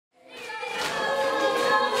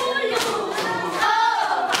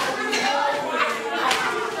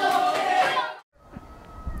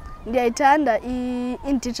Ndiyayithanda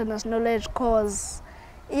i-indigenous knowledge cause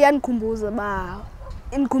iyandikhumbuza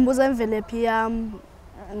indikhumbuza imvelaphi yam,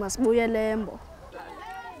 masibuyele embo.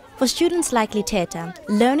 For students like Lithe-tha,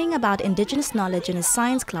 learning about Indigenous knowledge in his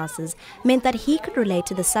science classes meant that he could relate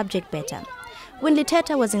to the subject better. When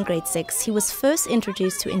Lithe-tha was in grade 6, he was first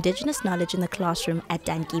introduced to Indigenous knowledge in the classroom at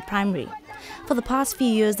Tantyi Primary. For the past few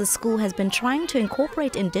years, the school has been trying to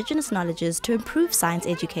incorporate Indigenous knowledges to improve science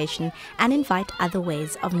education and invite other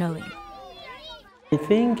ways of knowing. I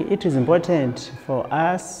think it is important for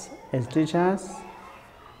us as teachers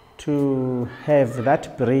to have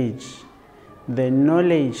that bridge. The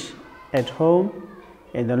knowledge at home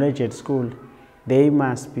and the knowledge at school, they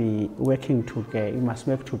must be working together. You must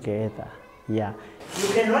work together. Yeah.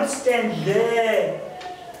 You cannot stand there.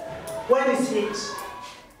 What is it?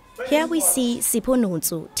 Here we see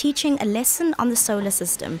Nuntsu teaching a lesson on the solar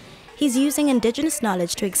system. He's using Indigenous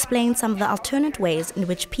knowledge to explain some of the alternate ways in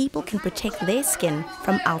which people can protect their skin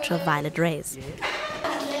from ultraviolet rays.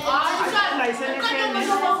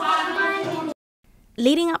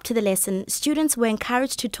 Leading up to the lesson, students were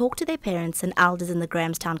encouraged to talk to their parents and elders in the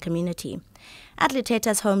Grahamstown community. At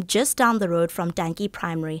Lithe-tha's home just down the road from Tantyi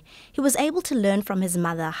Primary, he was able to learn from his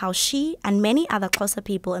mother how she and many other closer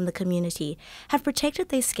people in the community have protected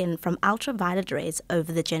their skin from ultraviolet rays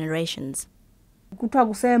over the generations. Kuthiwa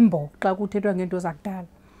kusembo xa kuthethwa ngento zakudala.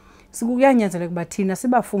 Sikuyanyanzeleka ukuba thina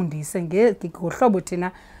sibafundise ngohlobo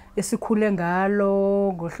thina esikhule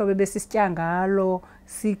ngalo, ngohlobo ebesisitya ngalo,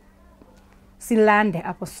 silande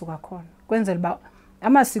apho sisuka khona. Kwenzela uba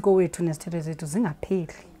amasiko wethu nezithethe zethu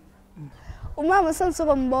zingapheli. Umama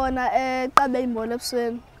sendisuka mbona eqabe imbola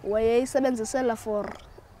ebusweni wayeyisebenzisela for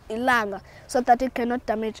ilanga so that it cannot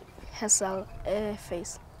damage her cell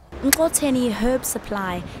face. Mqotheni Herb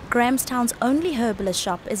Supply, Grahamstown's only herbalist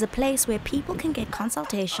shop, is a place where people can get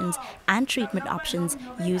consultations and treatment options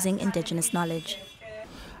using Indigenous knowledge.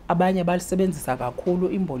 Abanye balisebenzisa kakhulu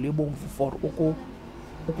imbola ebomvu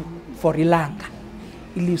for ilanga.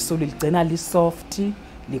 Iliso ligcina lisoft,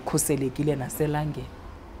 likhuselekile naselangeni.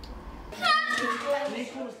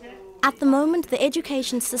 At the moment, the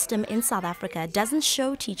education system in South Africa doesn't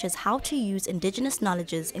show teachers how to use Indigenous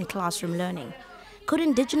knowledges in classroom learning. Could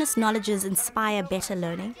Indigenous knowledges inspire better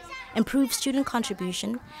learning, improve student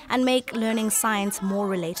contribution, and make learning science more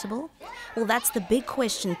relatable? Well, that's the big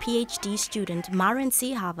question PhD student Maren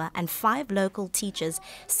Seehawer and 5 local teachers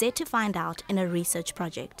set to find out in a research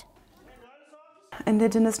project.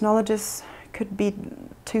 Indigenous knowledges could be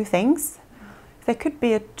 2 things. They could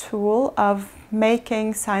be a tool of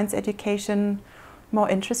making science education more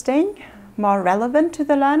interesting, more relevant to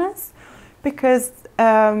the learners, because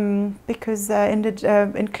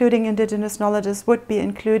including Indigenous knowledges would be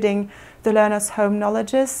including the learners' home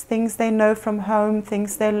knowledges, things they know from home,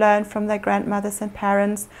 things they learn from their grandmothers and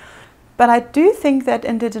parents. But I do think that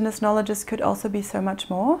Indigenous knowledges could also be so much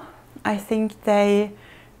more. I think they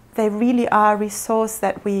really are a resource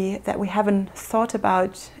that we haven't thought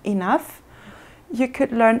about enough. You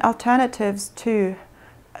could learn alternatives to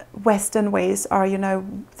Western ways, or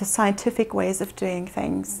the scientific ways of doing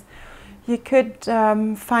things. You could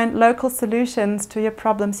find local solutions to your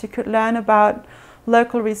problems. You could learn about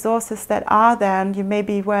local resources that are there and you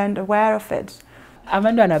maybe weren't aware of it.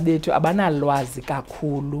 Abantwana bethu abanalwazi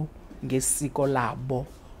kakhulu ngesiko labo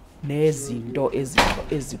nezinto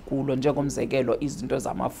ezikulo njengomzekelo izinto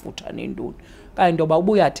zamafutha nenduni. Kanti ngoba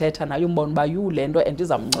ubuyathetha naye umbona uba yule nto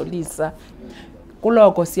endizamngcolisa.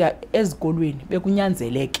 Kuloko siya ezikolweni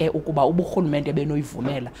bekunyanzeleke ukuba uburhulumente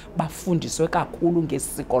benoyivumela bafundiswe kakhulu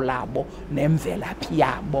ngesiko labo nemvelaphi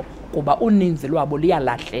yabo kuba uninzi lwabo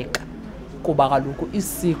liyalahleka kuba kaloku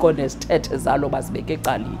isiko nezithethe zalo bazibeke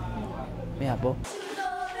ecaleni. Uyabo.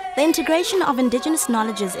 The integration of Indigenous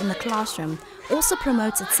knowledges in the classroom also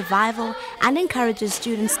promotes its survival and encourages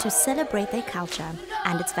students to celebrate their culture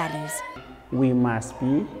and its values. We must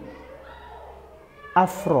be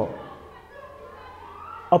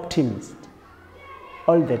Afro-optimist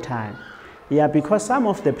all the time. Yeah, because some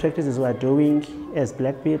of the practices we are doing as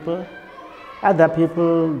black people, other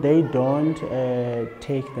people, they don't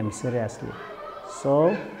take them seriously.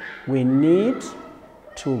 So we need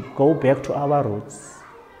to go back to our roots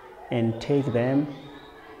and take them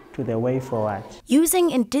to the way forward.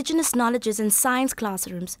 Using Indigenous knowledges in science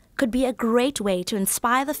classrooms could be a great way to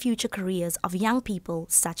inspire the future careers of young people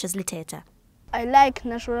such as Lithe-tha. I like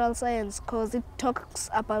natural science because it talks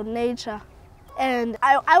about nature, and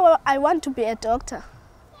I want to be a doctor.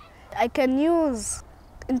 I can use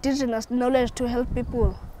Indigenous knowledge to help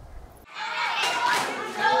people.